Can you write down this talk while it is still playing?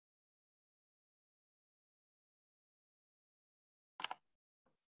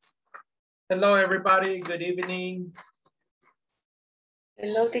Hello, everybody. Good evening.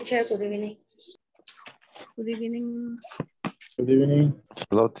 Hello, teacher. Good evening. Good evening. Good evening.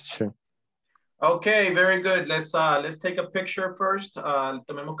 Hello, teacher. Okay, very good. Let's take a picture first.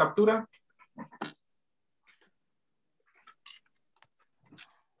 Tomemos captura.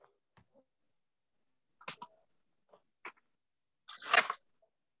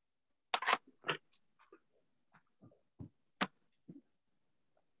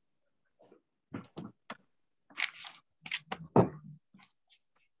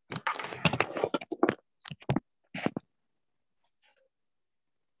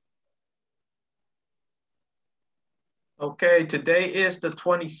 Okay, today is the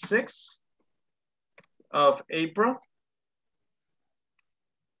 26th of April.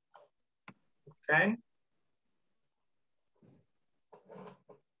 Okay.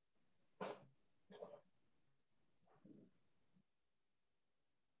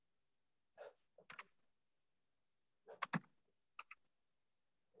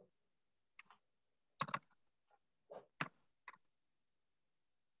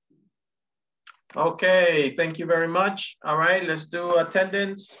 Okay, thank you very much. All right, let's do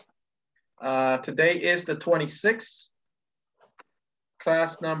attendance. Today is the 26th.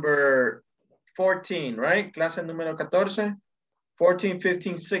 Class number 14, right? Clase número 14, 14,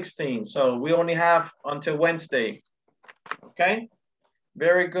 15, 16. So we only have until Wednesday. Okay,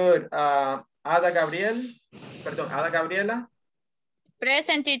 very good. Ada Gabriela.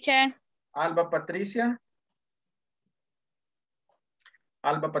 Present, teacher. Alba Patricia.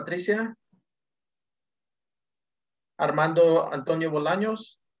 Armando Antonio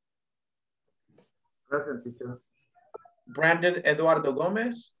Bolaños. Present, teacher. Brandon Eduardo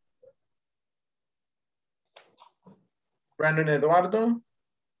Gómez. Brandon Eduardo.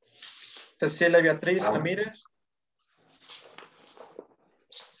 Cecilia Beatriz Ramírez.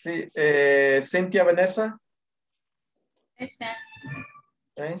 Sí, Cintia Vanessa. Present.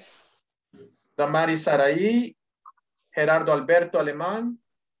 Okay. Damari Saraí. Gerardo Alberto Alemán.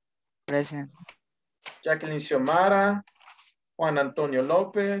 Present. Jacqueline Xiomara. Juan Antonio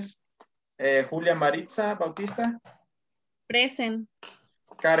López. Julia Maritza Bautista. Present.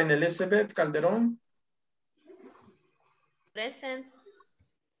 Karen Elizabeth Calderón. Present.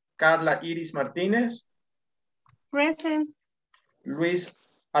 Carla Iris Martínez. Present. Luis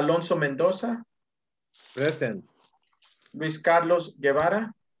Alonso Mendoza. Present. Luis Carlos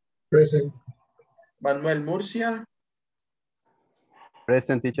Guevara. Present. Manuel Murcia.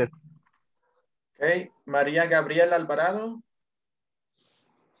 Present, teacher. Okay. María Gabriela Alvarado.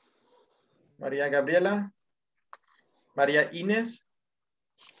 María Gabriela. María Inés.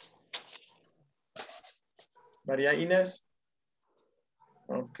 María Inés.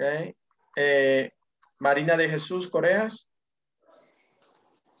 Ok. Marina de Jesús Coreas.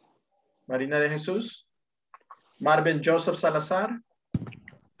 Marina de Jesús. Marvin Joseph Salazar.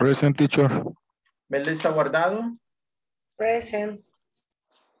 Present, teacher. Melissa Guardado. Present.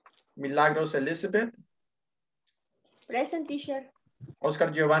 Milagros Elizabeth. Present, teacher.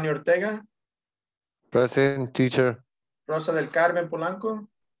 Oscar Giovanni Ortega. Present, teacher. Rosa del Carmen Polanco.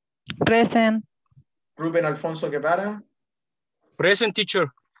 Present. Rubén Alfonso Guevara. Present,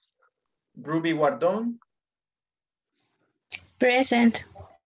 teacher. Ruby Guardón. Present.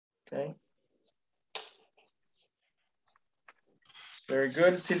 Okay. Very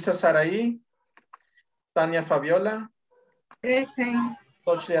good. Silsa Saraí. Tania Fabiola. Present.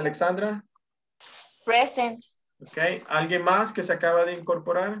 Toshli Alexandra. Present. Ok. ¿Alguien más que se acaba de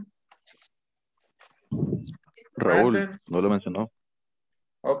incorporar? Raúl, Brandon. no lo mencionó.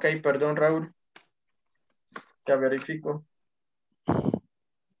 Ok, perdón, Raúl. Ya verifico.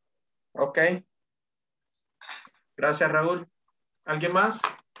 Ok. Gracias, Raúl. ¿Alguien más?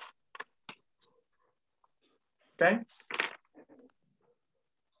 Ok.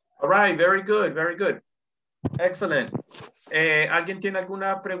 All right, very good, very good. Excellent. ¿Alguien tiene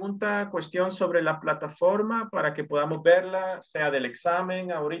alguna pregunta, cuestión sobre la plataforma para que podamos verla, sea del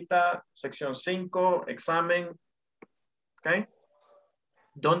examen ahorita, sección 5, examen? ¿Ok?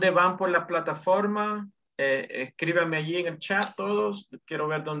 ¿Dónde van por la plataforma? Escríbanme allí en el chat todos. Quiero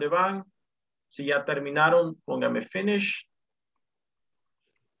ver dónde van. Si ya terminaron, póngame finish.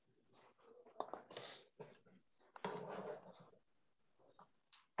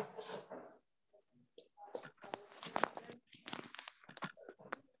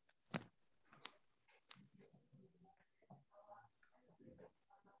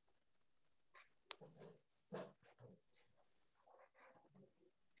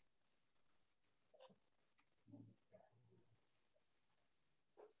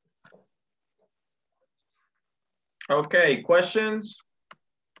 Okay, questions?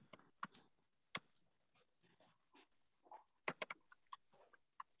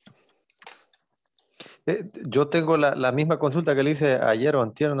 Yo tengo la misma consulta que le hice ayer o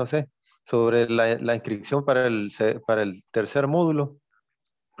antier, no sé, sobre la inscripción para el tercer módulo.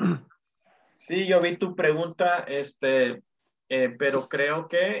 Sí, yo vi tu pregunta, pero creo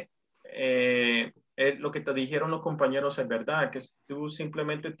que lo que te dijeron los compañeros es verdad, que tú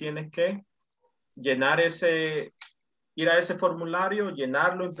simplemente tienes que llenar ir a ese formulario,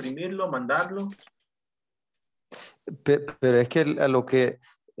 llenarlo, imprimirlo, mandarlo. Pero es que a lo que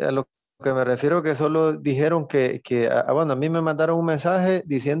me refiero que solo dijeron bueno, a mí me mandaron un mensaje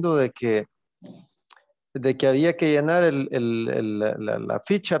diciendo de que había que llenar la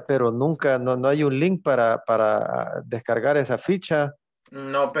ficha, pero nunca, no hay un link para descargar esa ficha.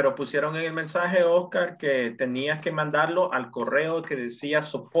 No, pero pusieron en el mensaje, Oscar, que tenías que mandarlo al correo que decía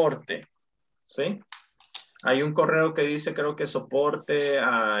soporte, ¿sí? Hay un correo que dice, creo que soporte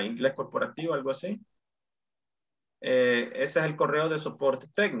a Inglés Corporativo, algo así. Ese es el correo de soporte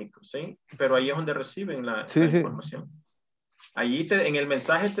técnico, ¿sí? Pero ahí es donde reciben la Sí. información. Allí en el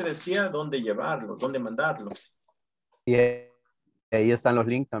mensaje te decía dónde llevarlo, dónde mandarlo. Y ahí están los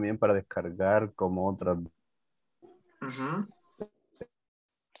links también para descargar como otras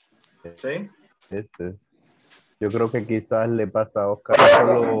Sí. veces. Yo creo que quizás le pasa a Oscar,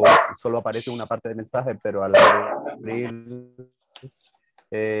 solo aparece una parte del mensaje, pero al abrir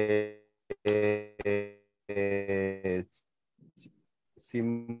see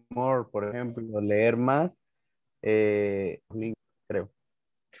more, por ejemplo, leer más, link, creo.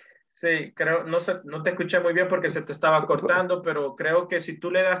 Sí, creo, no te escuché muy bien porque se te estaba cortando, pero creo que si tú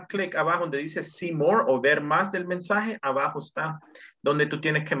le das clic abajo donde dice see more o ver más del mensaje, abajo está donde tú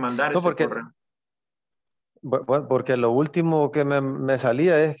tienes que mandar ese correo. Bueno, porque lo último que me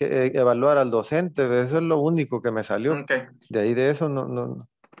salía es que evaluar al docente, eso es lo único que me salió. Okay. De ahí de eso no.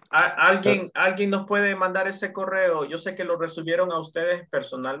 ¿Alguien nos puede mandar ese correo? Yo sé que lo recibieron a ustedes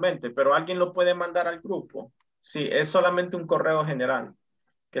personalmente, pero ¿alguien lo puede mandar al grupo? Sí, es solamente un correo general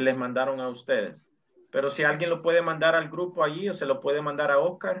que les mandaron a ustedes. Pero si alguien lo puede mandar al grupo allí o se lo puede mandar a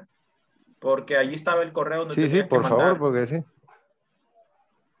Oscar, porque allí estaba el correo donde Sí, tenías que por mandar. favor, porque sí.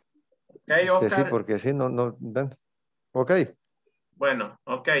 Okay, Oscar. Sí, porque sí, no. Ok. Bueno,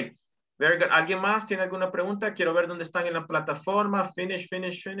 ok. Very good. ¿Alguien más tiene alguna pregunta? Quiero ver dónde están en la plataforma. Finish.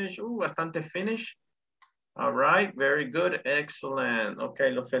 Bastante finish. All right, very good. Excellent. Ok,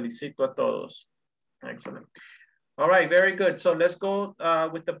 los felicito a todos. Excellent. All right, very good. So let's go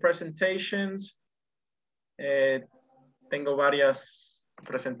with the presentations. Tengo varias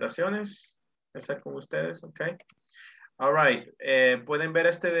presentaciones que hacer con ustedes, ok. All right, pueden ver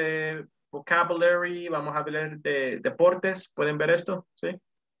este de vocabulary, vamos a ver de deportes, ¿pueden ver esto? ¿Sí?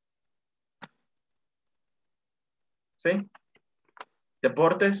 ¿Sí?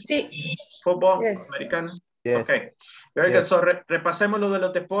 ¿Deportes? Sí. ¿Fútbol? Yes. ¿Americano? Yes. Ok, very good. Yes. So repasemos lo de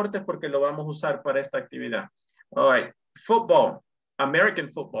los deportes porque lo vamos a usar para esta actividad. All right, football,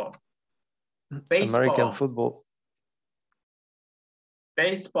 American football. Baseball. American football.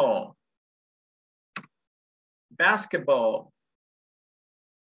 Baseball. Basketball.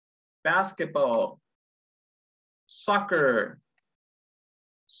 Basketball. Soccer.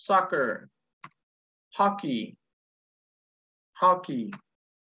 Soccer. Hockey. Hockey.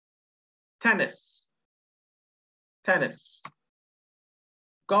 Tennis. Tennis.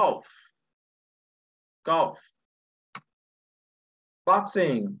 Golf. Golf.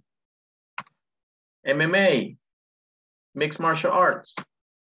 Boxing. MMA. Mixed martial arts.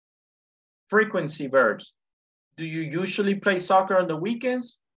 Frequency verbs. Do you usually play soccer on the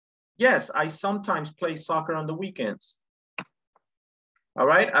weekends? Yes, I sometimes play soccer on the weekends. All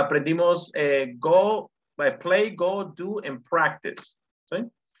right, aprendimos play, go, do, and practice. ¿Sí?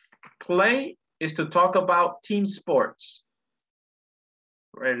 Play is to talk about team sports.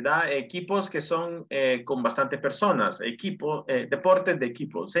 ¿Verdad? Equipos que son con bastantes personas. Deportes de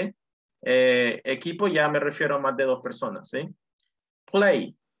equipo, ¿sí? Equipo ya me refiero a más de 2 personas, ¿sí?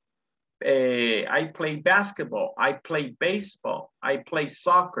 Play. I play basketball. I play baseball. I play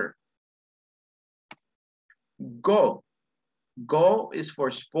soccer. Go. Go is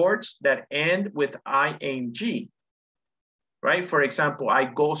for sports that end with ing, right? For example, I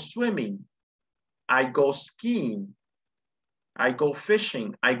go swimming. I go skiing. I go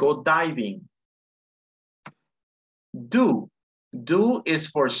fishing. I go diving. Do. Do is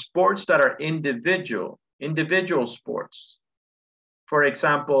for sports that are individual sports. For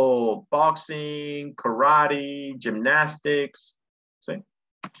example, boxing, karate, gymnastics. ¿Sí?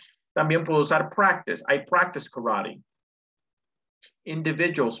 También puedo usar practice. I practice karate.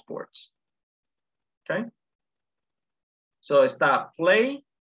 Individual sports. Okay. So está play,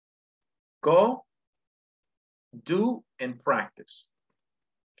 go, do, and practice.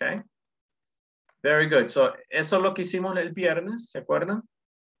 Okay. Very good. So, eso es lo que hicimos el viernes, ¿se acuerdan?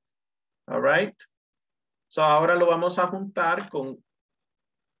 All right. So, ahora lo vamos a juntar con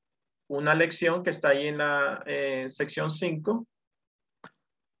una lección que está ahí en la sección 5,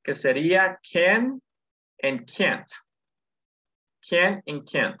 que sería can and can't. Can and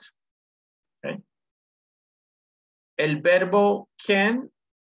can't. Okay. El verbo can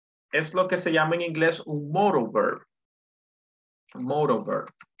es lo que se llama en inglés un modal verb. Modal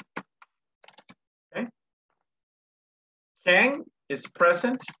verb. Okay. Can is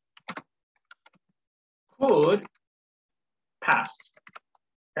present. Could, past.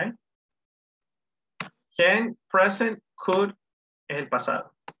 Okay. Can, present, could es el pasado.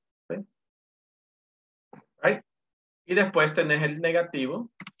 Okay. Right. Y después tenés el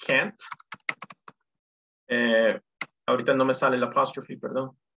negativo, can't. Ahorita no me sale el apostrophe,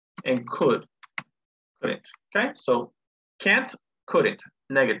 perdón. And could, couldn't. Okay, so can't, couldn't,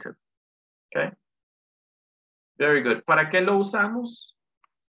 negative. Okay. Very good. ¿Para qué lo usamos?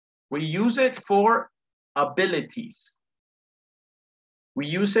 We use it for abilities. We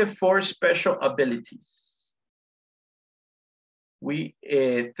use it for special abilities.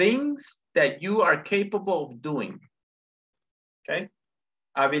 Things that you are capable of doing. Okay.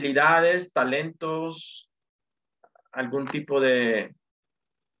 Habilidades, talentos, algún tipo de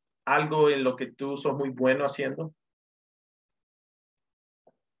algo en lo que tú sos muy bueno haciendo.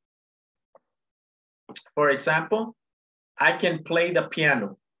 For example, I can play the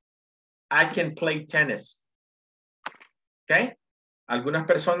piano. I can play tennis. Okay. Algunas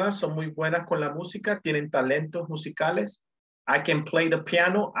personas son muy buenas con la música, tienen talentos musicales. I can play the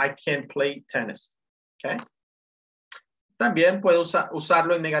piano. I can play tennis. Okay. También puedo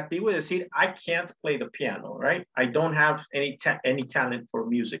usarlo en negativo y decir, I can't play the piano, right? I don't have any talent for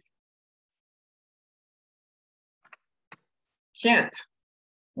music. Can't.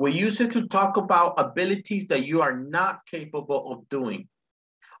 We use it to talk about abilities that you are not capable of doing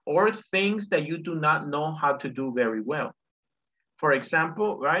or things that you do not know how to do very well. For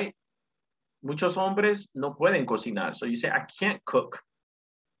example, right? Muchos hombres no pueden cocinar. So you say, I can't cook.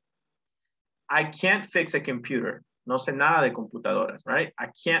 I can't fix a computer. No sé nada de computadoras, right? I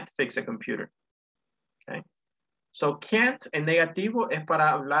can't fix a computer. Okay. So can't en negativo es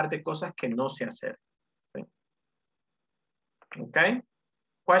para hablar de cosas que no sé hacer. Okay. Okay.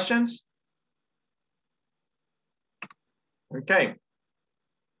 Questions? Okay.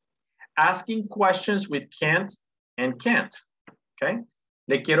 Asking questions with can't and can't. Okay.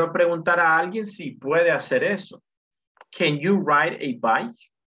 Le quiero preguntar a alguien si puede hacer eso. Can you ride a bike?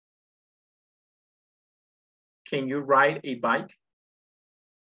 Can you ride a bike?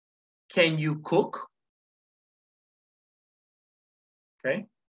 Can you cook? Okay.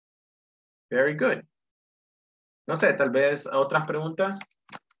 Very good. No sé, tal vez otras preguntas.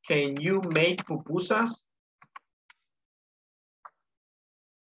 Can you make pupusas?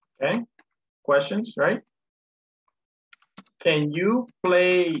 Okay. Questions, right? Can you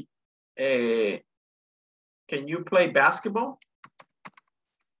play basketball?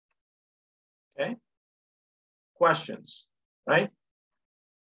 Okay. Questions, right?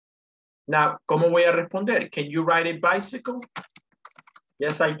 Now, ¿cómo voy a responder? Can you ride a bicycle?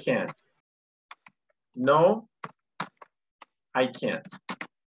 Yes, I can. No, I can't.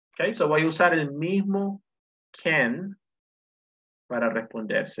 Okay, so voy a usar el mismo can para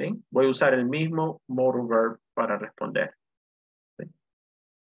responder, ¿sí? Voy a usar el mismo modal verb para responder. ¿Sí?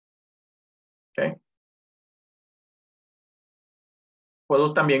 Okay.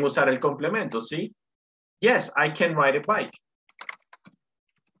 Puedo también usar el complemento, ¿sí? Yes, I can ride a bike.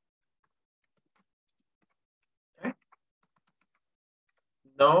 Okay.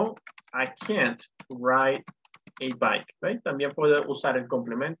 No, I can't ride a bike. Right? También puedo usar el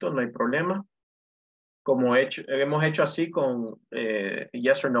complemento, no hay problema. Como hemos hecho así con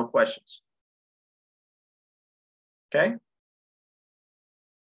yes or no questions. Okay.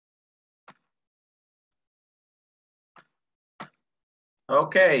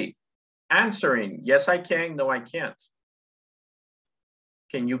 Okay. Answering, yes, I can, no, I can't.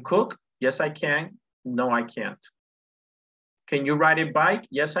 Can you cook? Yes, I can. No, I can't. Can you ride a bike?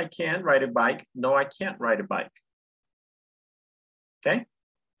 Yes, I can ride a bike. No, I can't ride a bike. Okay.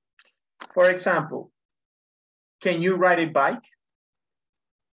 For example, can you ride a bike?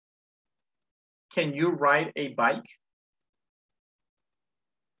 Can you ride a bike?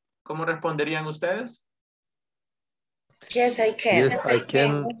 ¿Cómo responderían ustedes? Yes, I can. Yes, I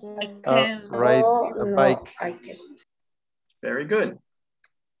can ride a bike. No, I can't. Very good.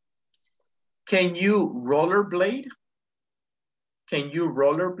 Can you rollerblade? Can you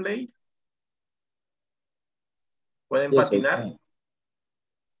rollerblade? ¿Pueden patinar?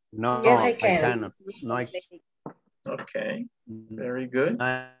 No, Yes, I I can. cannot. No, Okay, very good.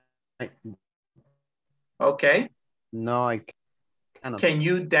 I, Okay, no, I cannot. can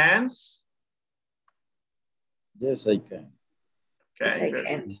you dance? Yes, I can. Yes, Okay, I very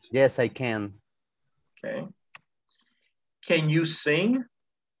can. Yes, I can. okay. Can you sing?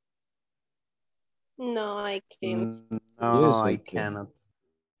 No, I can't. No, Yes, I I can. cannot.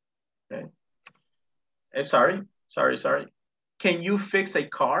 Okay. Sorry. Can you fix a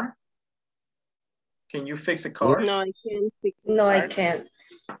car? Can you fix a car? No, I can't fix No, I car. can't.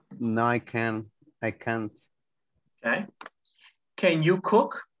 No, I can. I can't. Okay. Can you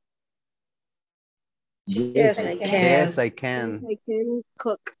cook? Yes, I can. Yes, I can. I can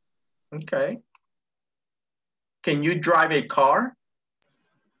cook. Okay. Can you drive a car?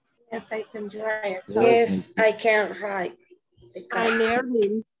 Yes, I can drive. Yes, I can ride the car. I'm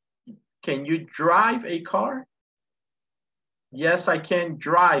learning. Can you drive a car? Yes, I can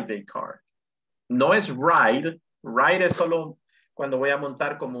drive a car. No es ride. Ride es solo cuando voy a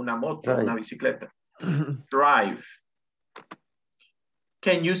montar como una moto, Right. una bicicleta. Drive.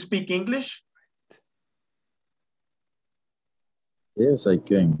 Can you speak English? Yes, I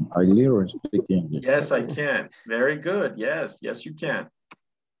can. I literally speak English. Yes, I can. Very good. Yes, you can.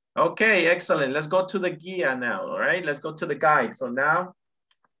 Okay, excellent. Let's go to the guía now, all right? Let's go to the guide. So now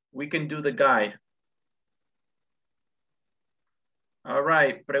we can do the guide. All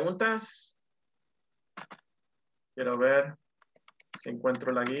right, ¿preguntas? Quiero ver si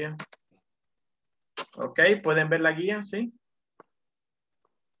encuentro la guía. Ok, ¿pueden ver la guía? ¿Sí?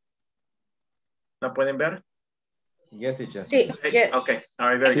 ¿La pueden ver? Yes, teacher. Sí, yes. Okay, all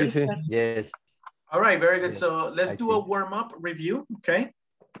right, very Sí, good. sí. Yes. All right, very good. Yes, So let's I do a see. warm-up review, okay?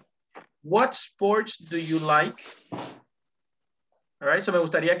 What sports do you like? All right, so me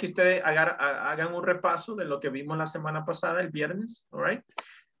gustaría que ustedes hagan un repaso de lo que vimos la semana pasada, el viernes, all right?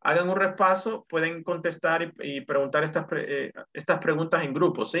 Hagan un repaso, pueden contestar y preguntar estas preguntas en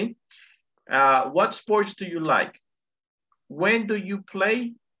grupo, ¿sí? What sports do you like? When do you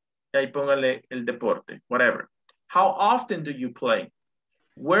play? Y ahí póngale el deporte, whatever. How often do you play?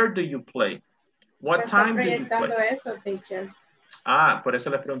 Where do you play? What time do you play? Eso, teacher. Ah, por eso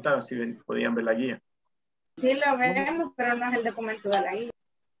les preguntaba si podían ver la guía. Sí lo vemos, pero no es el documento de la guía.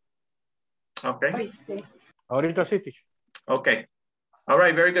 Okay. Hoy sí. Ahorita sí, teacher. Okay. All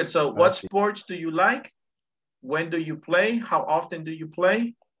right, very good. So what sí. sports do you like? When do you play? How often do you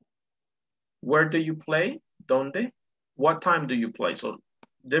play? Where do you play? ¿Dónde? What time do you play? So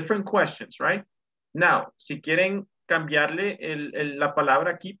different questions, right? Now, si quieren cambiarle la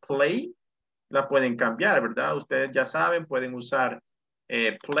palabra aquí, play, la pueden cambiar, ¿verdad? Ustedes ya saben, pueden usar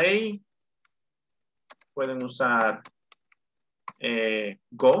play, pueden usar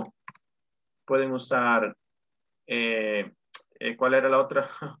go, pueden usar, ¿cuál era la otra?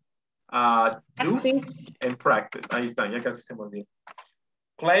 Do and practice. Ahí están, ya casi se me olvidó.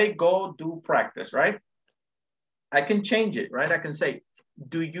 Play, go, do, practice, right? I can change it, right? I can say,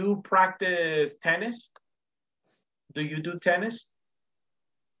 do you practice tennis? Do you do tennis?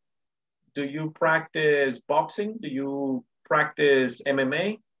 Do you practice boxing? Do you practice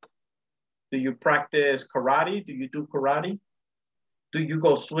MMA? Do you practice karate? Do you do karate? Do you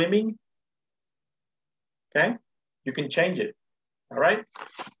go swimming? Okay, you can change it, all right?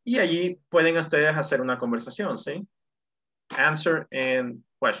 Y allí pueden ustedes hacer una conversación, ¿sí? Answer and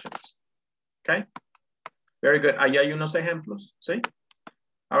questions, okay? Very good. Ahí hay unos ejemplos, ¿sí?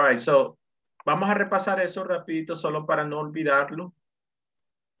 All right, so vamos a repasar eso rapidito solo para no olvidarlo,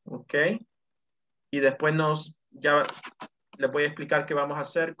 ok? Y después ya les voy a explicar qué vamos a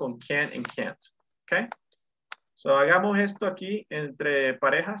hacer con can and can't, ok? So hagamos esto aquí entre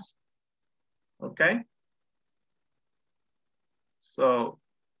parejas, ok? So,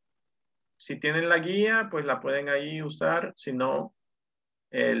 si tienen la guía, pues la pueden ahí usar. Si no,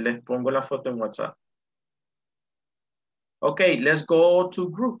 les pongo la foto en WhatsApp. Okay, let's go to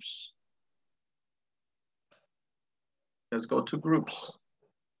groups. Let's go to groups.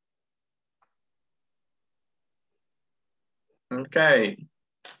 Okay.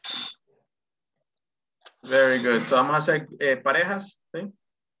 Very good. So vamos a hacer parejas, ¿sí?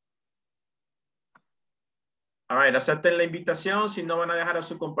 All right, acepten la invitación, si no van a dejar a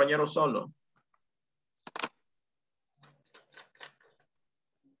su compañero solo.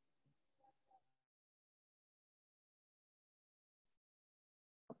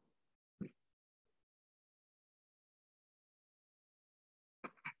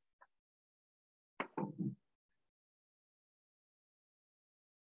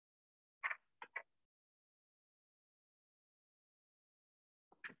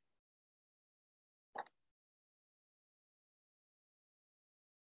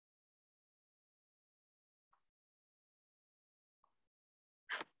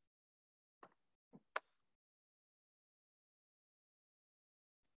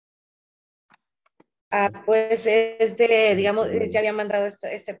 Pues es de, digamos, ya había mandado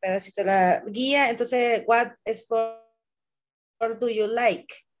este pedacito de la guía, entonces, what sport do you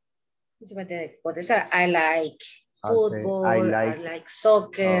like? Se me tiene que contestar, I like football, I like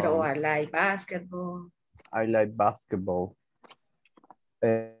soccer, o I like basketball. I like basketball.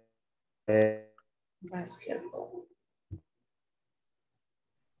 Basketball.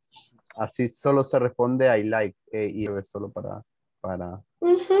 Así solo se responde I like y es solo para estar,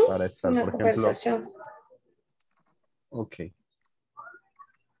 Una por conversación. ejemplo. Ok.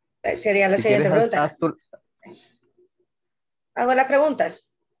 Sería la Si siguiente quieres, pregunta. Hago las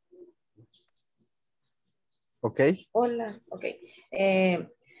preguntas. Ok. Hola, ok.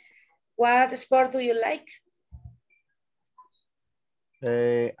 What sport do you like?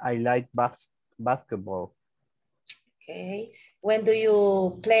 I like basketball. Okay. When do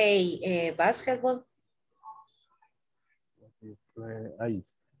you play basketball? Ay.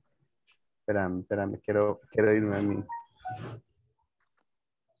 Espérame, quiero irme a mí.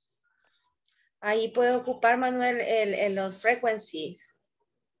 Ahí puede ocupar, Manuel, los frequencies.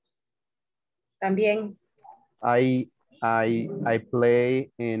 También. I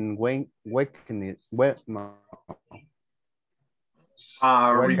play in Wakening. No.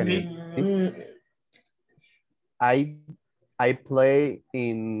 Repeat. I play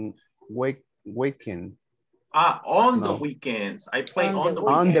in weekend. On the weekends. I play on the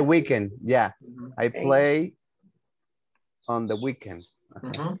weekends. On the weekend, yeah. I Okay. play on the weekend.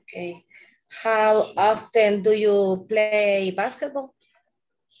 Okay. How often do you play basketball?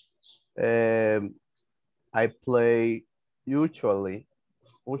 I play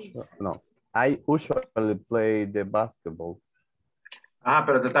I usually play the basketball.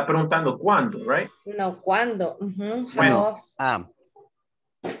 Pero te está preguntando cuándo, right? No, ¿cuándo? Bueno,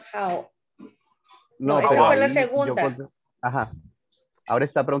 how? No, esa pero fue la ahí segunda. Ahora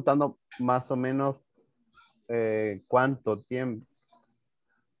está preguntando más o menos cuánto tiempo,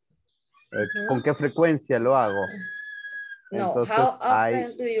 con qué frecuencia lo hago. No, entonces, how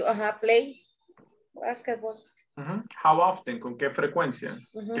often do you play basketball? How often, con qué frecuencia,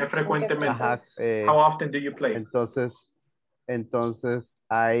 qué frecuentemente. How often do you play? Entonces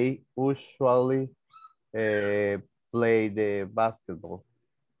I usually play the basketball.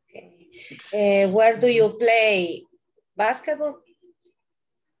 Okay. Where do you play basketball?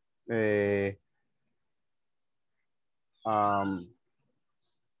 I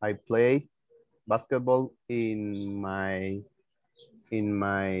play basketball in my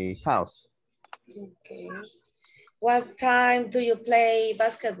house. Okay. What time do you play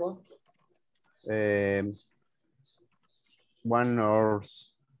basketball? 1 hour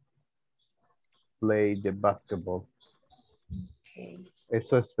play the basketball. Okay.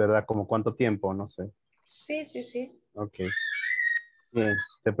 Eso es verdad, como cuánto tiempo, no sé. Sí. Ok. Bien,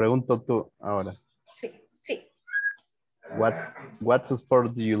 te pregunto tú ahora. Sí. What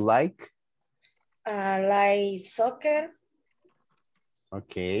sport do you like? I like soccer.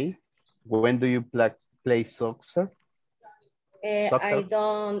 Okay. When do you play soccer? I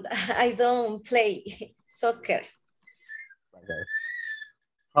don't play soccer. Okay.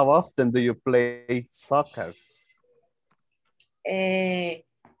 How often do you play soccer? I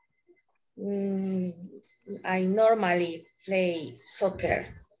normally play soccer.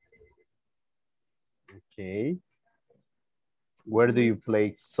 Okay. Where do you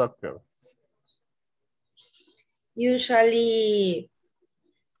play soccer? Usually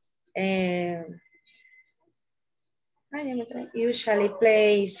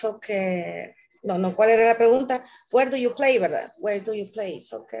play soccer. No, ¿cuál era la pregunta? Where do you play, verdad? Where do you play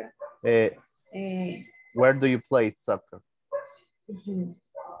soccer? Where do you play soccer?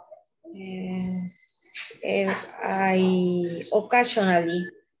 I occasionally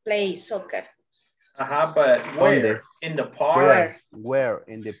play soccer. But where? In the park? Where?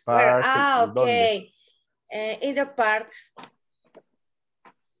 In the park? Okay. In the park.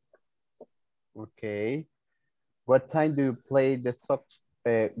 Okay. What time do you play the soccer?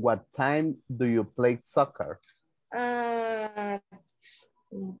 What time do you play soccer?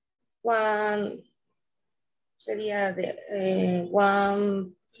 One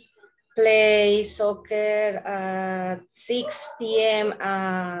play soccer at 6 p.m.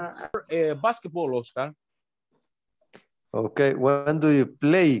 Basketball, Oscar. Okay, when do you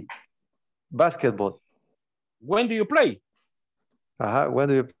play basketball? When do you play? When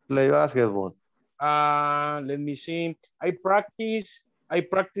do you play basketball? Let me see. I practice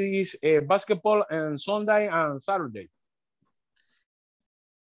basketball on Sunday and Saturday.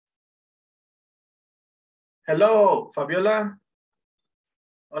 Hello, Fabiola.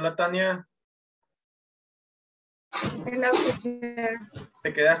 Hola, Tania. Hello, teacher.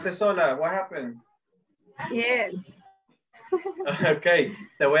 ¿Te quedaste sola? What happened? Yes. Ok,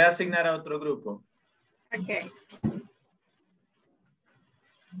 te voy a asignar a otro grupo. Okay.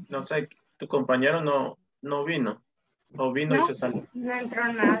 No sé, tu compañero no vino. O vino y No, se salió. no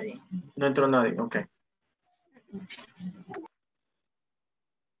entró nadie. No entró nadie, ok.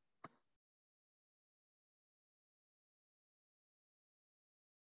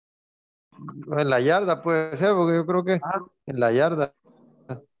 En la yarda puede ser, porque yo creo que Ah, en la yarda.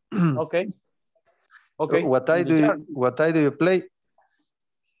 Okay. Okay. What time do you play?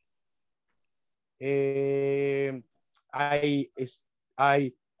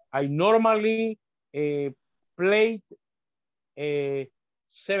 I I normally play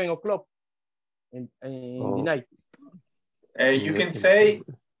 7 o'clock in the night. you can say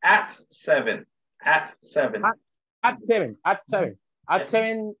at 7. At 7. At 7. At Yes.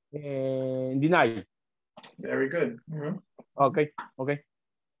 7 in the night. Very good. Mhm. Okay.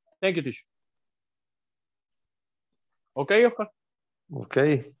 Thank you, teacher. Okay, Oscar.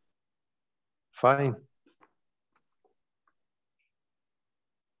 Okay. Fine.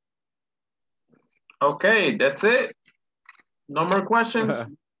 Okay, that's it. No more questions.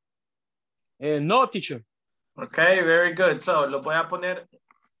 No, teacher. Okay, very good. So, lo voy a poner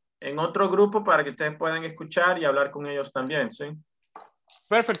en otro grupo para que ustedes puedan escuchar y hablar con ellos también, ¿sí?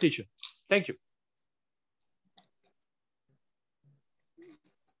 Perfect, teacher. Thank you.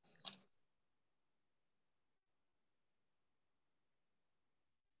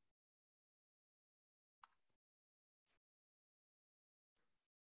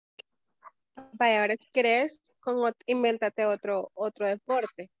 Vaya, ahora si querés, invéntate otro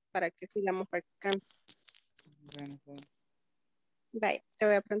deporte para que sigamos practicando. Vaya, te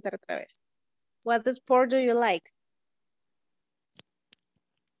voy a preguntar otra vez. What sport do you like?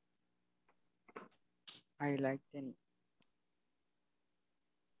 I like tennis.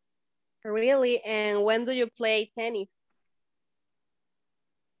 Really? And when do you play tennis?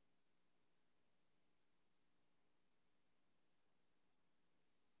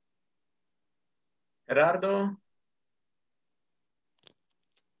 Gerardo.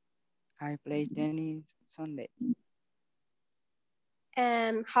 I play tennis Sunday.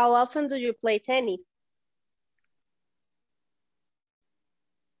 And how often do you play tennis?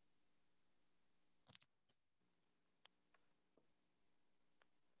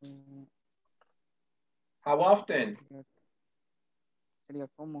 How often? Sería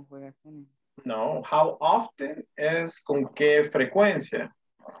como juegas tenis. No, how often es con qué frecuencia.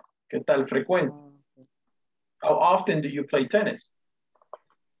 ¿Qué tal frecuente? Okay. How often do you play tennis?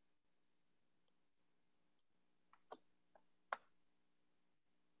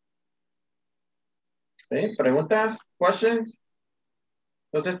 ¿Sí? ¿Preguntas? ¿Questions?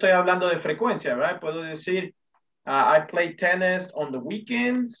 Entonces estoy hablando de frecuencia, ¿verdad? Puedo decir, I play tennis on the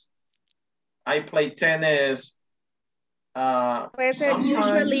weekends. I play tennis Puede ser sometimes.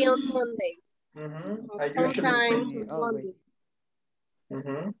 usually on Mondays. I usually Sometimes play. on Mondays.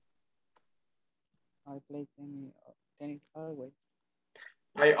 I play tennis always.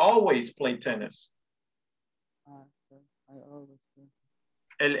 I always play tennis. So I always play.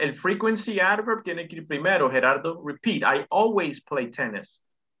 El frequency adverb tiene que ir primero. Gerardo, repeat. I always play tennis.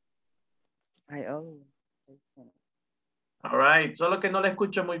 I always play tennis. All right. Solo que no le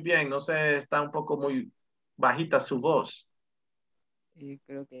escucho muy bien. No sé, está un poco muy bajita su voz. Y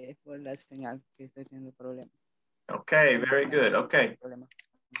creo que es por la señal que está haciendo problema. Okay, very good. Okay.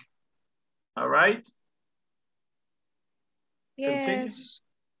 All right. Yes.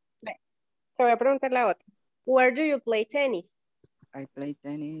 Te voy a preguntar la otra. Where do you play tennis? I play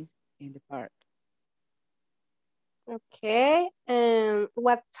tennis in the park. Okay. And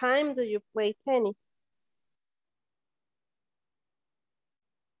what time do you play tennis?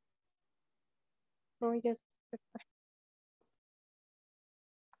 Oh, yes.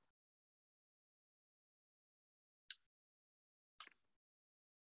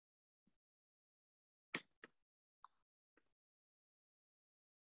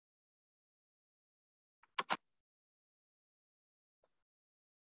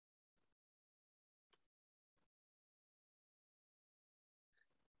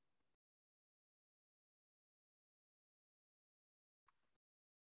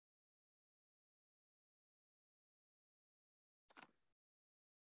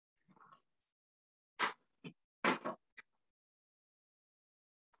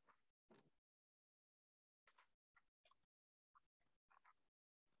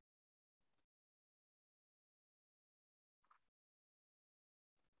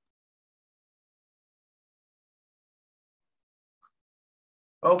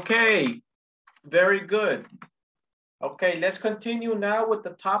 Okay. Very good. Okay, let's continue now with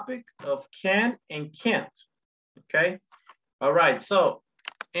the topic of can and can't. Okay, all right, so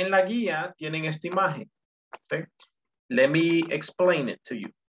en la guía tienen esta imagen. Okay? Let me explain it to you.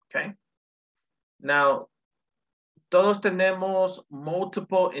 Okay, now todos tenemos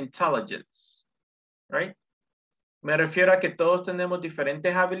multiple intelligence, right? Me refiero a que todos tenemos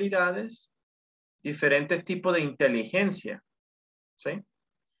diferentes habilidades, diferentes tipos de inteligencia, ¿sí?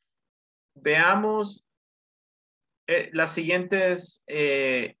 Veamos las siguientes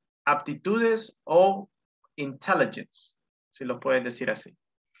aptitudes o intelligence, si lo puedes decir así.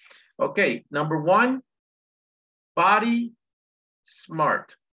 Okay, number one, body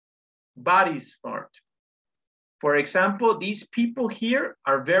smart. Body smart. For example, these people here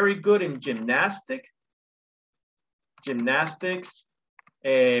are very good in gymnastics.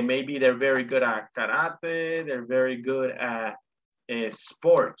 Maybe they're very good at karate. They're very good at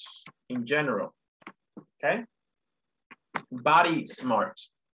sports in general. Okay? Body smart,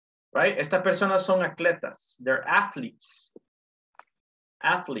 right? Estas personas son atletas. They're athletes.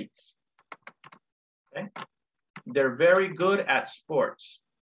 Athletes. Okay? They're very good at sports,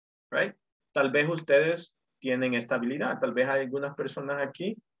 right? Tal vez ustedes tienen esta habilidad. Tal vez hay algunas personas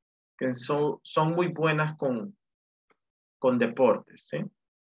aquí que son muy buenas con deportes, ¿sí?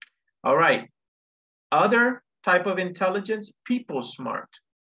 All right. Other type of intelligence, people smart.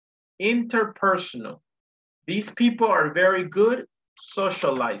 Interpersonal. These people are very good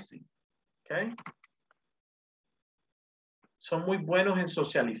socializing, okay? Son muy buenos en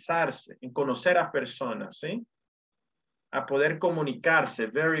socializarse, en conocer a personas, ¿sí? A poder comunicarse,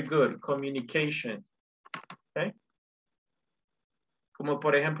 very good, communication, okay? Como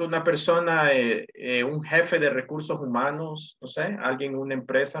por ejemplo una persona, un jefe de recursos humanos, no sé, alguien en una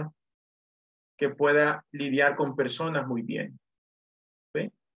empresa que pueda lidiar con personas muy bien,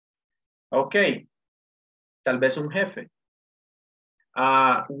 ¿sí? Ok, tal vez un jefe.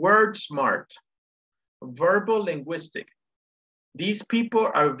 Word smart, verbal linguistic. These people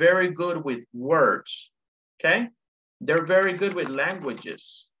are very good with words, okay? They're very good with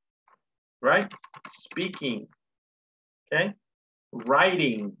languages, right? Speaking, okay?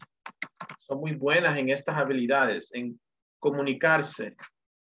 Writing. Son muy buenas en estas habilidades, en comunicarse,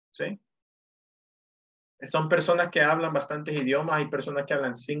 ¿sí? Son personas que hablan bastantes idiomas. Hay personas que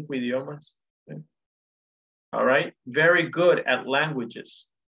hablan 5 idiomas. ¿Sí? All right. Very good at languages.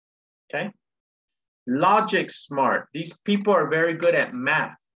 Okay. Logic smart. These people are very good at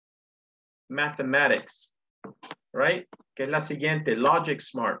math. Mathematics. Right? Que es la siguiente. Logic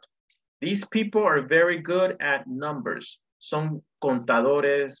smart. These people are very good at numbers. Son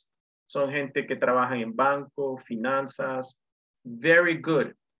contadores. Son gente que trabaja en banco, finanzas. Very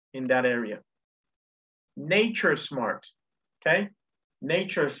good in that area. Nature smart, okay?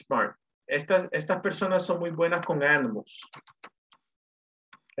 Nature smart. Estas personas son muy buenas con animals,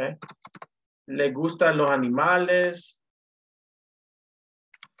 okay? Les gustan los animales,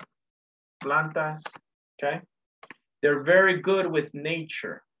 plantas, okay? They're very good with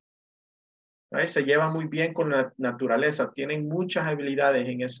nature, right? Se llevan muy bien con la naturaleza, tienen muchas habilidades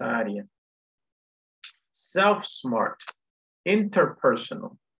en esa área. Self-smart,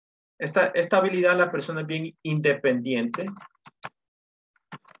 interpersonal. Esta habilidad la persona es bien independiente.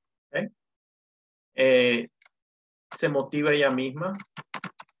 ¿Okay? Se motiva ella misma.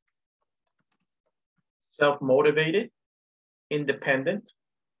 Self-motivated. Independent.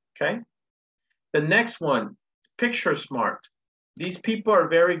 Okay? The next one, picture smart. These people are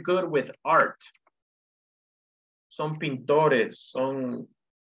very good with art. Son pintores, son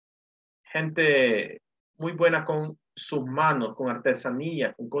gente muy buena con sus manos, con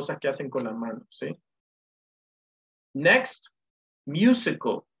artesanía, con cosas que hacen con las manos, ¿sí? Next,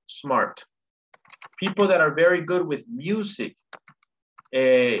 musical smart. People that are very good with music,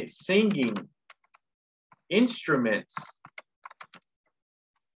 singing, instruments.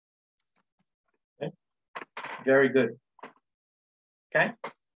 Okay? Very good. Okay?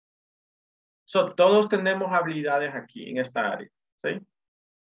 So, todos tenemos habilidades aquí en esta área, ¿sí?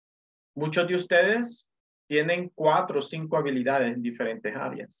 Muchos de ustedes tienen 4 o 5 habilidades en diferentes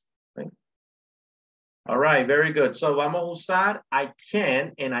áreas. ¿Sí? All right, very good. So vamos a usar I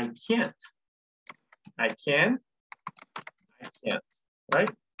can and I can't. I can, I can't, right?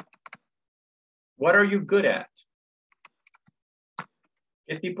 What are you good at?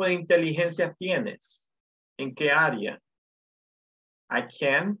 ¿Qué tipo de inteligencia tienes? ¿En qué área? I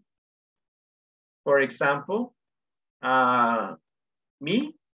can, for example,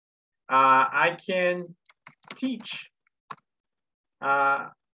 me, I can teach. I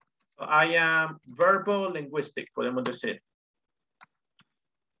am verbal linguistic, podemos decir.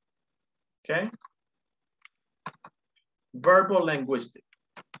 Okay. verbal linguistic.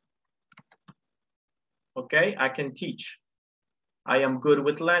 Okay, I can teach. I am good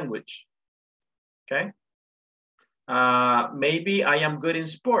with language. Okay. Maybe I am good in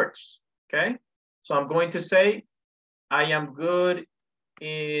sports. Okay. So I'm going to say, I am good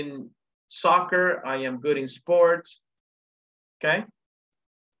in soccer. I am good in sports. Okay.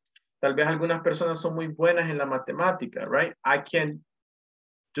 Tal vez algunas personas son muy buenas en la matemática, right? I can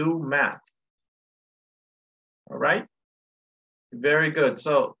do math. All right. Very good.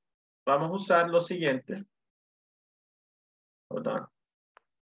 So, vamos a usar lo siguiente. Hold on.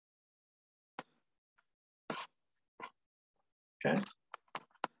 Okay.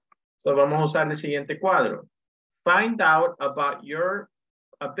 So, vamos a usar el siguiente cuadro. Find out about your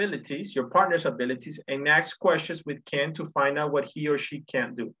abilities, your partner's abilities, and ask questions with can to find out what he or she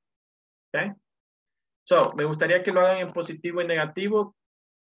can do. Okay. So, me gustaría que lo hagan en positivo y negativo.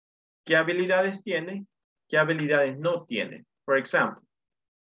 ¿Qué habilidades tiene? ¿Qué habilidades no tiene? For example,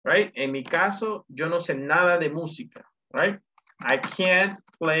 right? En mi caso, yo no sé nada de música, right? I can't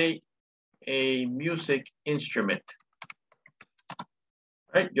play a music instrument.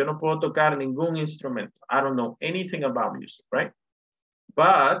 Right? Yo no puedo tocar ningún instrumento. I don't know anything about music, right?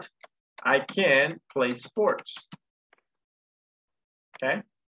 But I can play sports. Okay?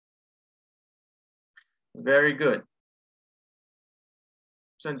 Very good.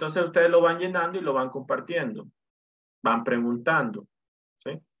 So, entonces ustedes lo van llenando y lo van compartiendo. Van preguntando.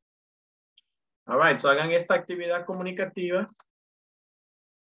 ¿Sí? All right, so hagan esta actividad comunicativa.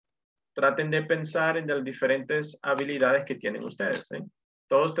 Traten de pensar en las diferentes habilidades que tienen ustedes. ¿Sí?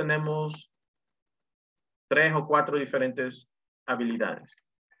 Todos tenemos 3 o 4 diferentes habilidades.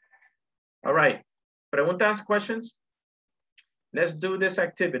 All right. Preguntas, questions? Let's do this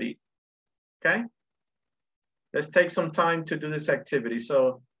activity. Okay? Let's take some time to do this activity.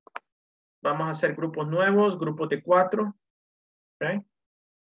 So, vamos a hacer grupos nuevos, grupos de 4. Okay?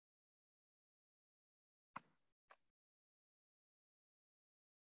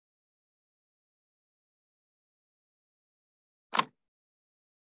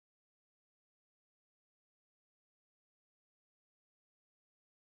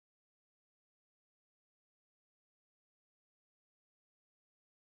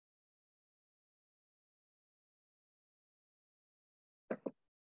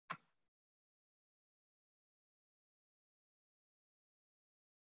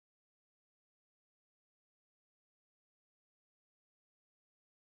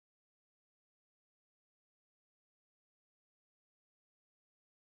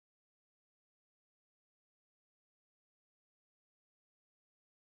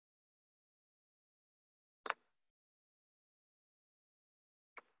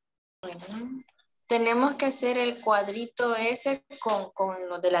 Bueno, tenemos que hacer el cuadrito ese con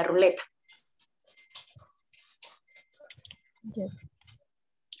lo de la ruleta. Yes.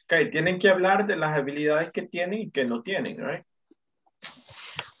 Ok, tienen que hablar de las habilidades que tienen y que no tienen, right?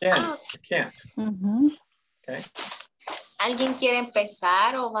 Can't. Okay. ¿Alguien quiere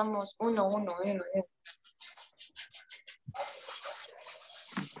empezar o vamos uno?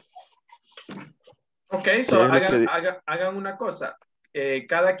 Ok, so hagan una cosa.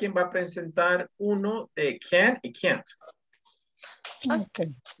 Cada quien va a presentar uno de can y can't.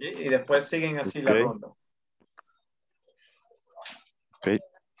 Okay. Y después siguen así la ronda. Okay.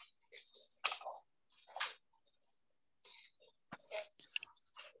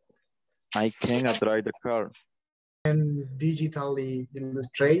 I can drive the car. And digitally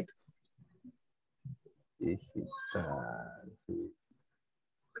illustrate.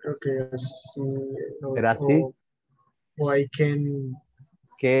 Creo que así. No, ¿Será así? O I can.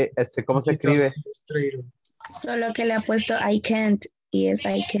 ¿Cómo se escribe? Solo que le ha puesto I can't y es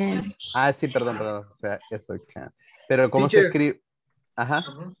I can. Ah, sí, perdón. O sea, eso can. Pero ¿cómo Teacher, se escribe? Ajá.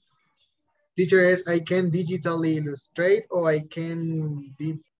 Teacher es I can digitally illustrate o I can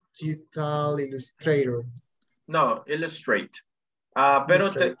digital illustrator. No, illustrate.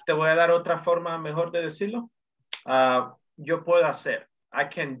 Pero te voy a dar otra forma mejor de decirlo. Yo puedo hacer. I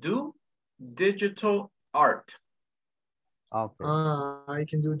can do digital art. Okay. I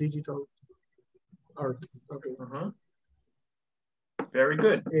can do digital art. Okay. Very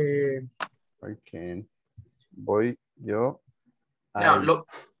good. I can. Voy yo. Now,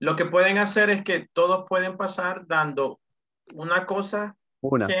 lo que pueden hacer es que todos pueden pasar dando una cosa,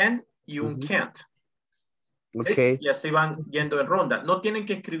 can y un can't. Okay. ¿Sí? Y así van yendo en ronda. No tienen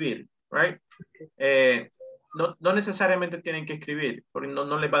que escribir, right? No necesariamente tienen que escribir, porque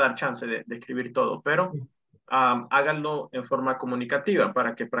no les va a dar chance de escribir todo, pero háganlo en forma comunicativa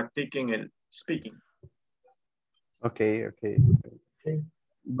para que practiquen el speaking. Okay.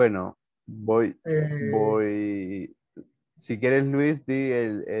 Bueno, voy Si quieres, Luis, di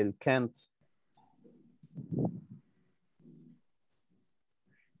el can't.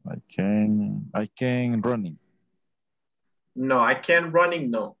 I can running. No, I can running,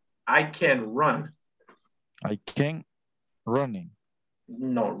 no. I can run. I can running.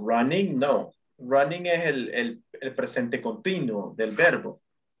 No, running, no. Running es el presente continuo del verbo.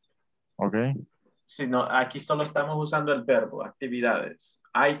 Okay. Sino aquí solo estamos usando el verbo, actividades.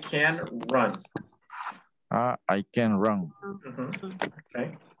 I can run. I can run.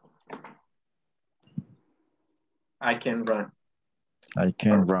 Okay. I can run. I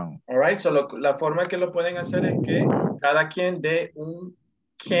can run. All right, so la forma que lo pueden hacer es que cada quien dé un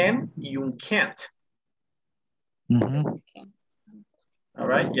can y un can't. All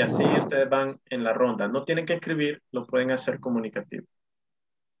right, y así ustedes van en la ronda. No tienen que escribir, lo pueden hacer comunicativo.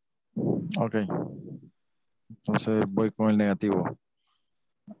 Ok. Entonces voy con el negativo.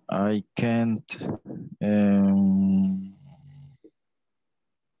 I can't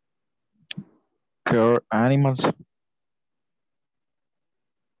care animals.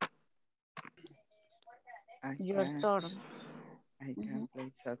 Your turn. I can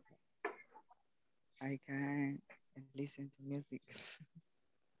play soccer. I can listen to music.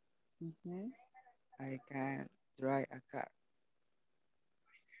 I can drive a car.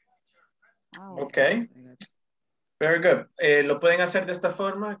 Okay. Very good. Lo pueden hacer de esta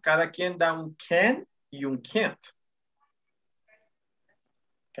forma. Cada quien da un can y un can't.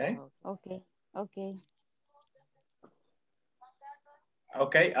 Okay. Okay, okay.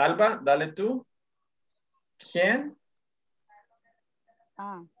 Okay, Alba, dale tú. Can.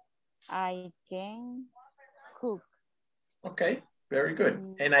 I can cook. Okay, very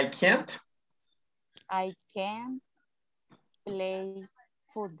good. And I can't? I can't play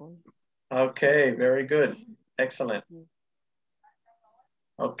football. Okay, very good. Excellent.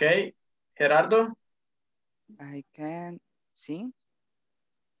 Okay, Gerardo? I can sing.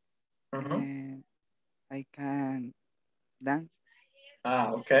 And I can dance.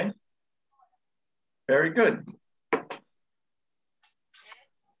 Okay. Very good.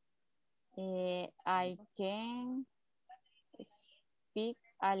 I can speak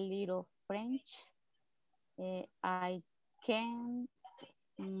a little French. I can't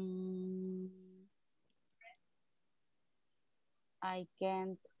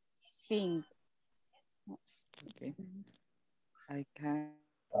sing. Okay. I can.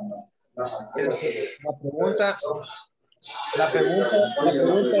 La pregunta es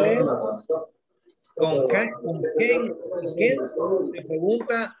con quién se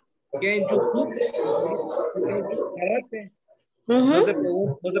pregunta can you cook, karate. No se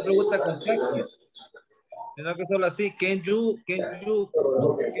pregunta con práctica, sino que solo así can you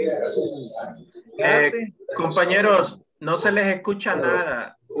karate. Compañeros, no se les escucha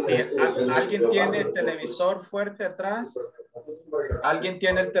nada. Si alguien tiene el televisor fuerte atrás, alguien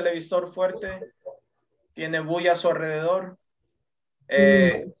tiene el televisor fuerte, tiene bulla a su alrededor.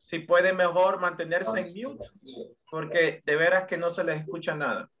 Si puede mejor mantenerse en mute, porque de veras que no se les escucha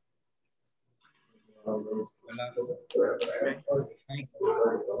nada.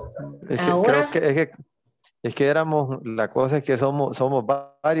 Es que éramos, la cosa es que somos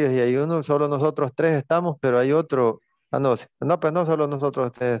varios y hay uno, solo nosotros tres estamos, pero hay otro. Pues no solo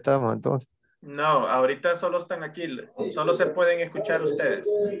nosotros tres estamos entonces. No, ahorita solo están aquí, solo se pueden escuchar ustedes.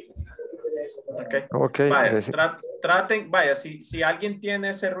 Ok. Vaya, traten, vaya, si alguien tiene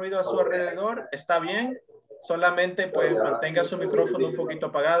ese ruido a su alrededor, está bien. Solamente pues mantenga su micrófono un poquito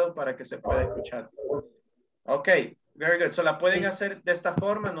apagado para que se pueda escuchar. Ok, very good. So la pueden hacer de esta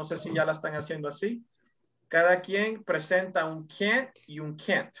forma, no sé si ya la están haciendo así. Cada quien presenta un can y un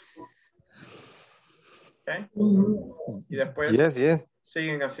can't. Ok. Y después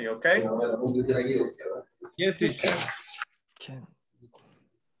siguen así, ok. Yes, teacher.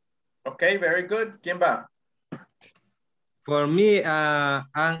 Ok, very good. ¿Quién va? For me, I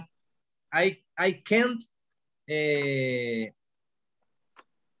can't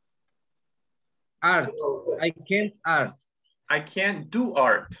art. I can't art. I can't do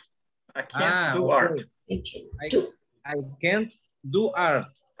art. I can't do art. I can't do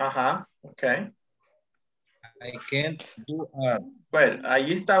art. Okay. I can't do art. Well,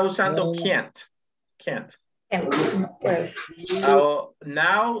 ahí está usando can't. Can't.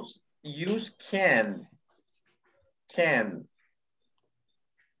 Now use can. Can.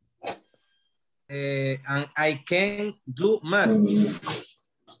 And I can do math.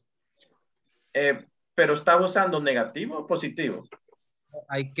 Pero está usando negativo o positivo.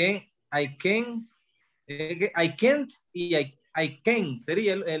 I can't y I can.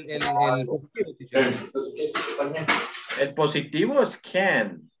 Sería el positivo. El positivo es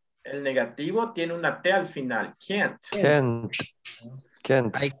can. El negativo tiene una T al final. Can't.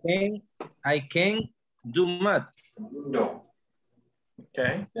 Can't. I can do math. No.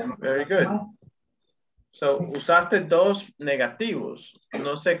 Okay, very good. So, usaste dos negativos.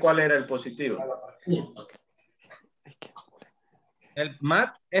 No sé cuál era el positivo. El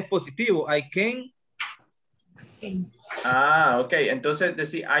math es positivo. I can. Ah, ok. Entonces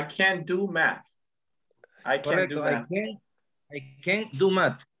decir, I can't do math. I can't do Correcto. math. I can do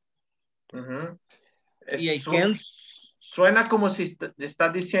math. Uh-huh. Y I can. Suena como si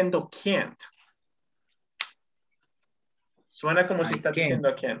estás diciendo can't. Suena como si estás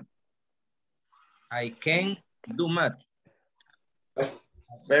diciendo can't. I can do math.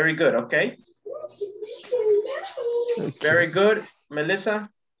 Very good, okay. Very good. Melissa?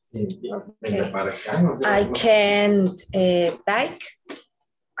 Okay. I can't bake.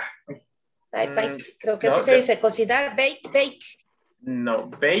 Bake. Creo que así se dice, cocinar, bake. No,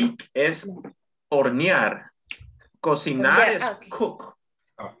 bake es hornear. Cocinar es cook.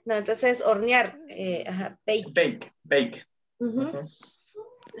 No, entonces hornear. Bake. Bake. Uh-huh.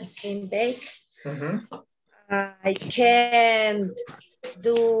 I can bake. Uh-huh. I can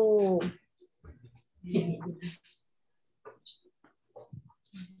do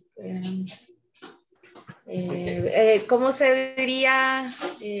 ¿cómo se diría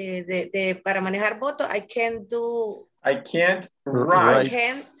para manejar moto? I can't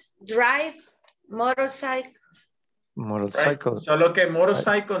drive motorcycle. Motorcycle. Right. Solo que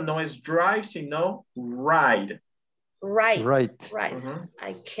motorcycle no es drive, sino ride. Right. Uh-huh.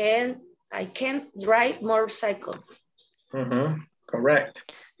 I can't drive motorcycle. Uh-huh. Correct.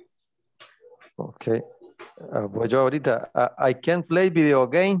 Okay. Pues yo ahorita, I can't play video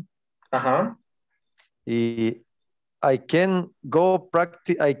game. Ajá. Y I can't go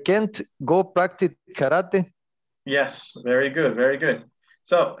practice karate. Yes, very good, very good.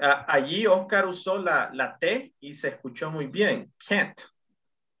 So, allí Oscar usó la T y se escuchó muy bien. Can't.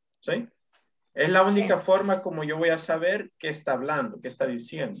 ¿Sí? Es la única forma como yo voy a saber qué está hablando, qué está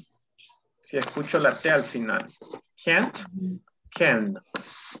diciendo. Si escucho la T al final. Can't, can.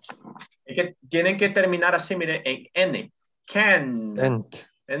 Es que tienen que terminar así, mire, en N. Can.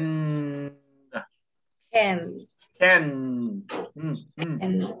 Can.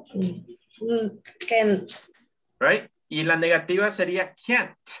 Can. Right? Y la negativa sería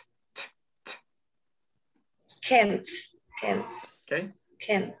can't. Can't. Okay.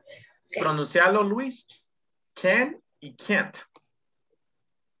 Can't. Pronunciarlo, Luis. Can y can't.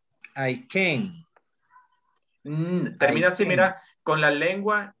 I can. Termina así, mira, con la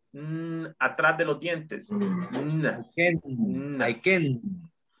lengua atrás de los dientes. I can.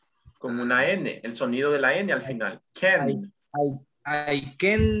 Con una N, el sonido de la N al final. Can. I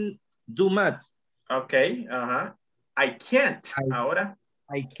can do math. Ok, ajá. I can't. Ahora.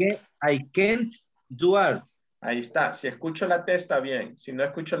 I can't do art. Ahí está. Si escucho la T está bien. Si no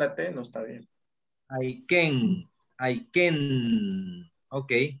escucho la T no está bien. I can.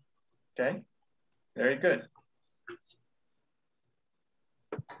 Okay. Okay. Very good.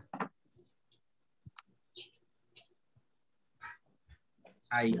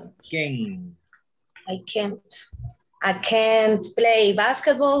 I can. I can't play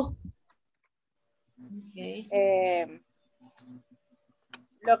basketball. Okay.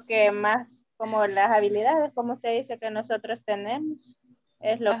 Lo que más, como las habilidades, como usted dice que nosotros tenemos,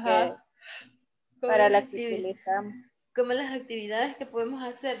 es lo que para la que utilizamos. Como las actividades que podemos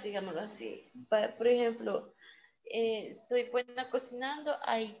hacer, digámoslo así. Por ejemplo, soy buena cocinando,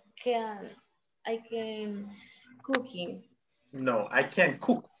 I can cooking. No, I can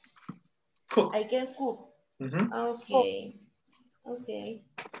cook. I can cook. Okay. Okay.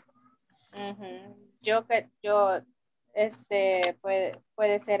 Yo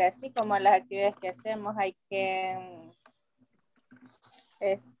puede ser así como las actividades que hacemos. I can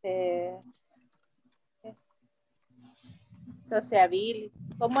sociability.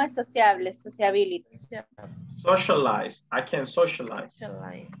 ¿Cómo es sociable? Sociability. Socialize. I can socialize.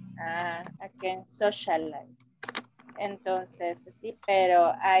 I can socialize. Entonces, sí,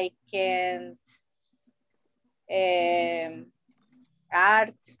 pero I can't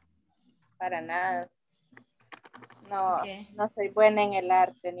art, para nada. No, no soy buena en el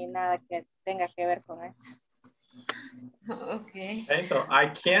arte ni nada que tenga que ver con eso. Okay. Okay, so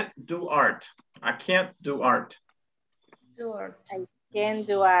I can't do art. I can't do art. I can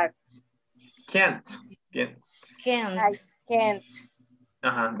do art. Can't. Can't. I can't.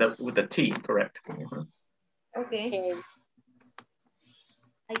 With the T, correct. Okay.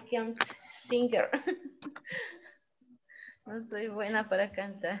 I can't singer. No soy buena para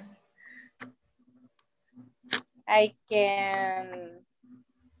cantar. I can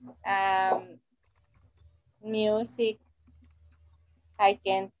Music. I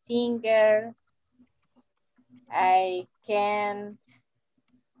can singer. I can't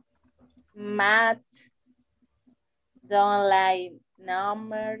math. Don't like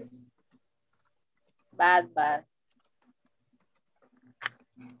numbers. Bad.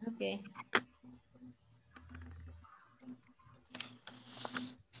 Okay.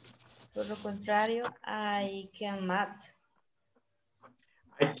 Por lo contrario, I can math.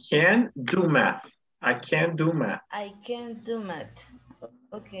 I can do math. I can do math. I can do math.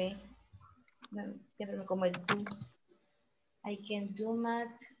 Okay. No, siempre me como el do. I can do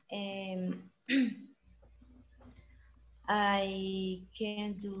math. I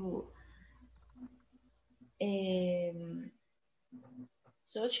can do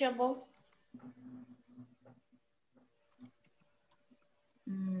sociable.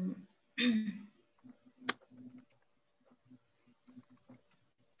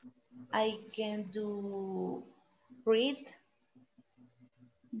 I can do read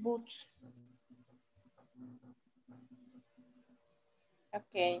books.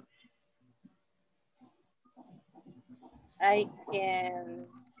 Okay. I can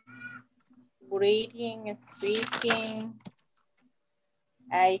reading, speaking.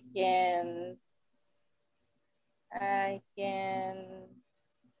 I can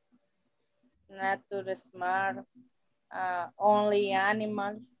not too smart. Only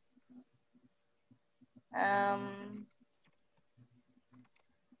animals.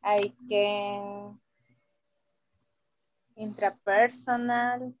 I can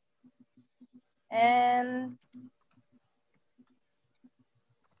intrapersonal and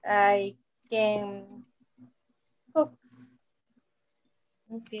I can cook.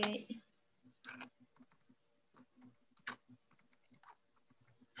 Okay.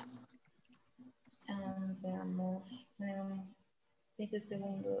 Veamos. 20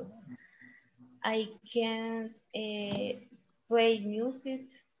 segundos. I can't play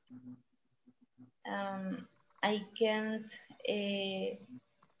music. I can't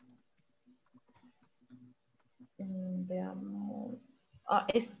veamos.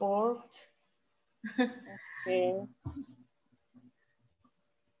 Sport. Okay.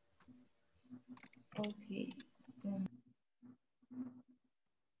 Okay.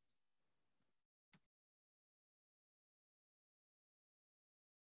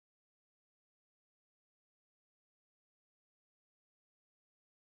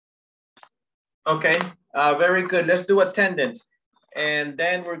 Okay, very good. Let's do attendance. And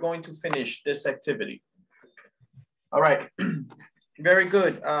then we're going to finish this activity. All right, very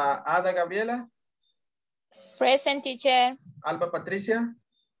good. Ada Gabriela? Present, teacher. Alba Patricia?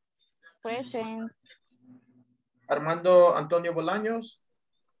 Present. Armando Antonio Bolaños?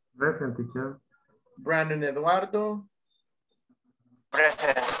 Present, teacher. Brandon Eduardo?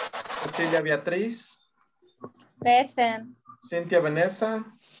 Present. Cecilia Beatriz? Present. Cintia Vanessa?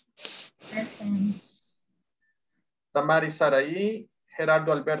 Present. Tamari Saraí?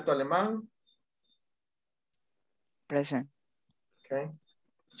 Gerardo Alberto Alemán? Present. Okay.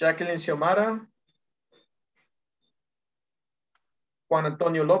 Jacqueline Xiomara? Juan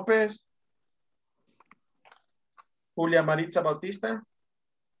Antonio López? Julia Maritza Bautista?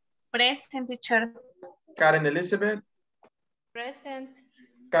 Present, teacher. Karen Elizabeth? Present.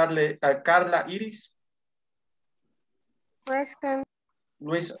 Carla Iris? Present.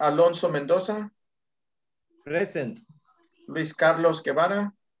 Luis Alonso Mendoza? Present. Luis Carlos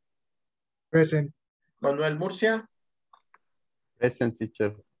Guevara? Present. Manuel Murcia? Present,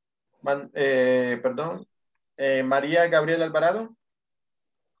 teacher. María Gabriela Alvarado?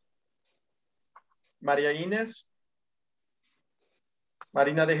 María Inés?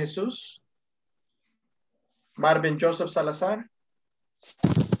 Marina de Jesús? Marvin Joseph Salazar?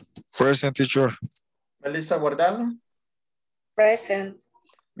 Present, teacher. Melissa Guardado? Present.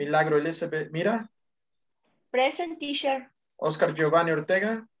 Milagro Elizabeth Mira? Present, teacher. Oscar Giovanni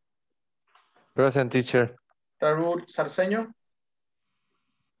Ortega? Present, teacher. Raúl Sarceño?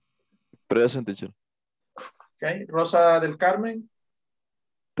 Present, teacher. Okay. Rosa del Carmen?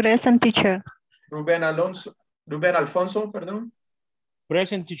 Present, teacher. Rubén Alfonso, perdón.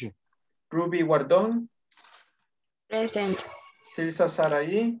 Present, teacher. Ruby Guardón? Present. Silsa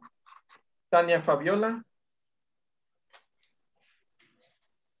Saraí? Tania Fabiola?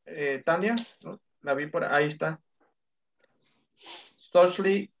 Tania, ¿no? La vi por ahí está.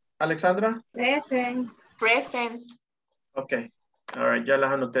 Sochly Alexandra? Present. Present. Ok, all right, ya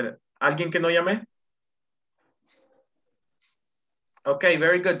las anoté. ¿Alguien que no llame? Ok,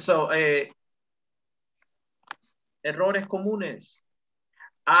 very good. So, errores comunes.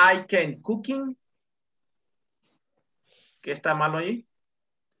 I can cooking. ¿Qué está malo ahí?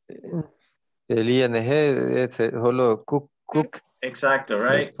 El ING es solo cook. Exacto,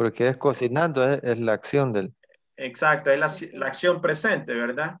 right? Porque es cocinando, es la acción del... Exacto, es la acción presente,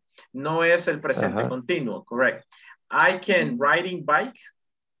 ¿verdad? No es el presente continuo, correct. I can riding bike.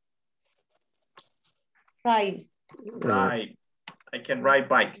 Ride. Right. I can ride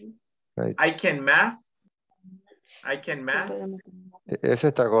bike. Right. I can math. I can math. Ese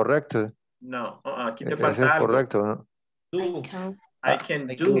está correcto. No, aquí te Ese falta es algo. correcto, ¿no? I can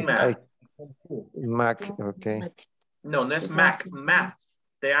do math. Mac, ok. No, no es Mac, math.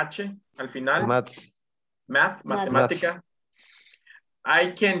 TH al final. Math, matemática.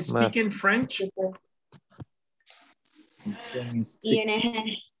 I can speak in French.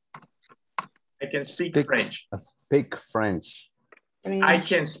 I can speak French. Speak French. I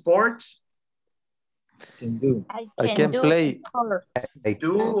can sports. I can play. I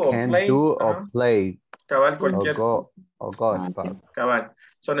Do or can play. do or play. Cabal, cualquier. O go. Cabal.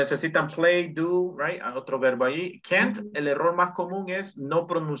 So necesitan play, do, right? Otro verbo ahí. Can't, el error más común es no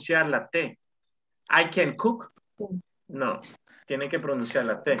pronunciar la T. I can cook. No, tienen que pronunciar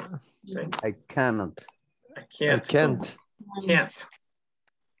la T. ¿Sí? I cannot. I can't. I can't. Can't.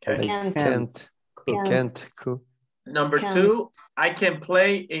 Okay. I can't cook. Number 2, I can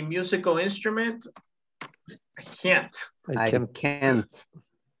play a musical instrument. I can't. I can't.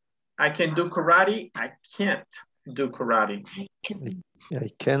 I can do karate. I can't do karate. I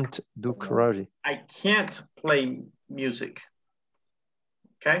can't do karate. I can't play music.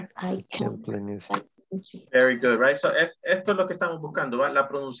 Okay? I can't play music. Very good, right? So esto es lo que estamos buscando, ¿va? La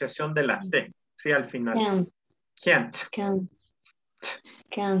pronunciación de la T, sí, al final. Can't.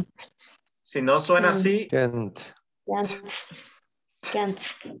 Si no suena así. Can't.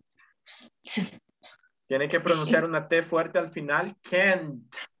 Tiene que pronunciar una T fuerte al final.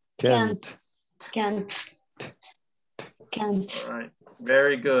 Can't. All right.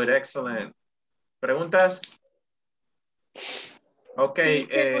 Very good, excellent. ¿Preguntas? Ok.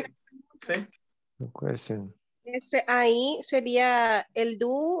 ¿Sí? Question. Ahí sería el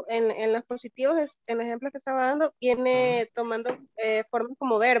do en los positivos, en el ejemplo que estaba dando, viene tomando forma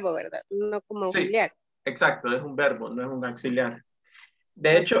como verbo, ¿verdad? No como auxiliar. Sí, exacto, es un verbo, no es un auxiliar.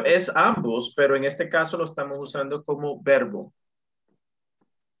 De hecho, es ambos, pero en este caso lo estamos usando como verbo.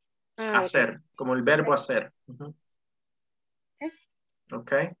 Hacer, como el verbo hacer.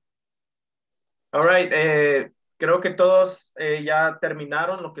 Ok. All right, creo que todos ya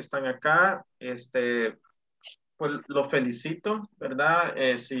terminaron los que están acá. Pues los felicito, ¿verdad?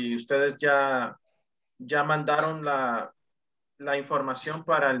 Si ustedes ya mandaron la información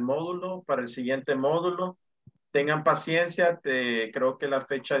para el módulo, para el siguiente módulo, tengan paciencia. Creo que la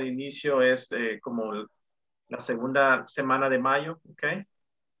fecha de inicio es como la segunda semana de mayo, ¿ok?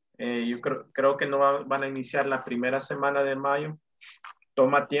 Yo creo que no van a iniciar la primera semana de mayo.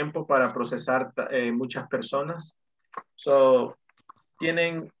 Toma tiempo para procesar muchas personas. So,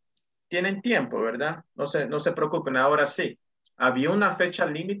 tienen tiempo, ¿verdad? No se preocupen. Ahora sí, había una fecha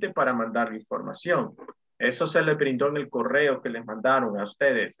límite para mandar la información. Eso se les brindó en el correo que les mandaron a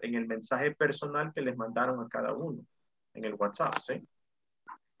ustedes, en el mensaje personal que les mandaron a cada uno, en el WhatsApp, ¿sí?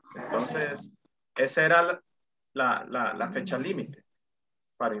 Entonces, esa era la fecha límite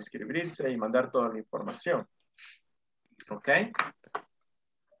para inscribirse y mandar toda la información. ¿Ok?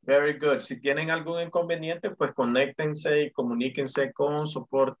 Very good. Si tienen algún inconveniente, pues conéctense y comuníquense con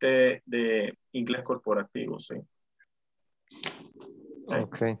soporte de Inglés Corporativo, ¿sí?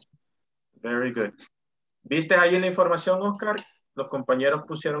 Okay. Very good. ¿Viste ahí la información, Oscar? Los compañeros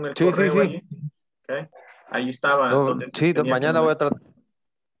pusieron el correo allí. Okay. Ahí estaba. Sí, mañana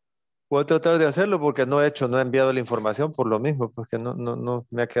voy a tratar de hacerlo porque no he enviado la información por lo mismo, porque no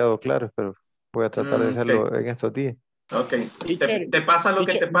me ha quedado claro, pero voy a tratar de hacerlo en estos días. Ok, te pasa lo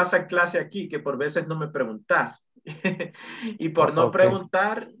que te pasa en clase aquí, que por veces no me preguntas. Y por no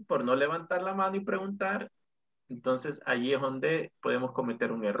preguntar, por no levantar la mano y preguntar, entonces allí es donde podemos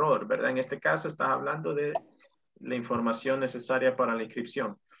cometer un error, ¿verdad? En este caso estás hablando de la información necesaria para la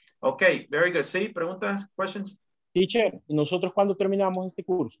inscripción. Ok, very good. ¿Sí? ¿Preguntas? ¿Questions? Teacher, ¿nosotros cuándo terminamos este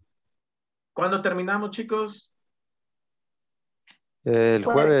curso? ¿Cuándo terminamos, chicos? El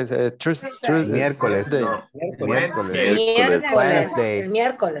jueves, miércoles.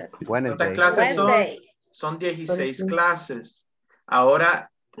 Miércoles. Estas clases son 16 clases.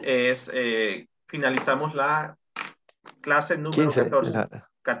 Ahora finalizamos la clase número 14.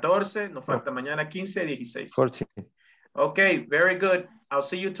 14, nos falta mañana 15, 16. 14. Ok, very good. I'll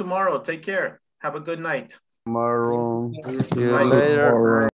see you tomorrow. Take care. Have a good night. Tomorrow. See you later.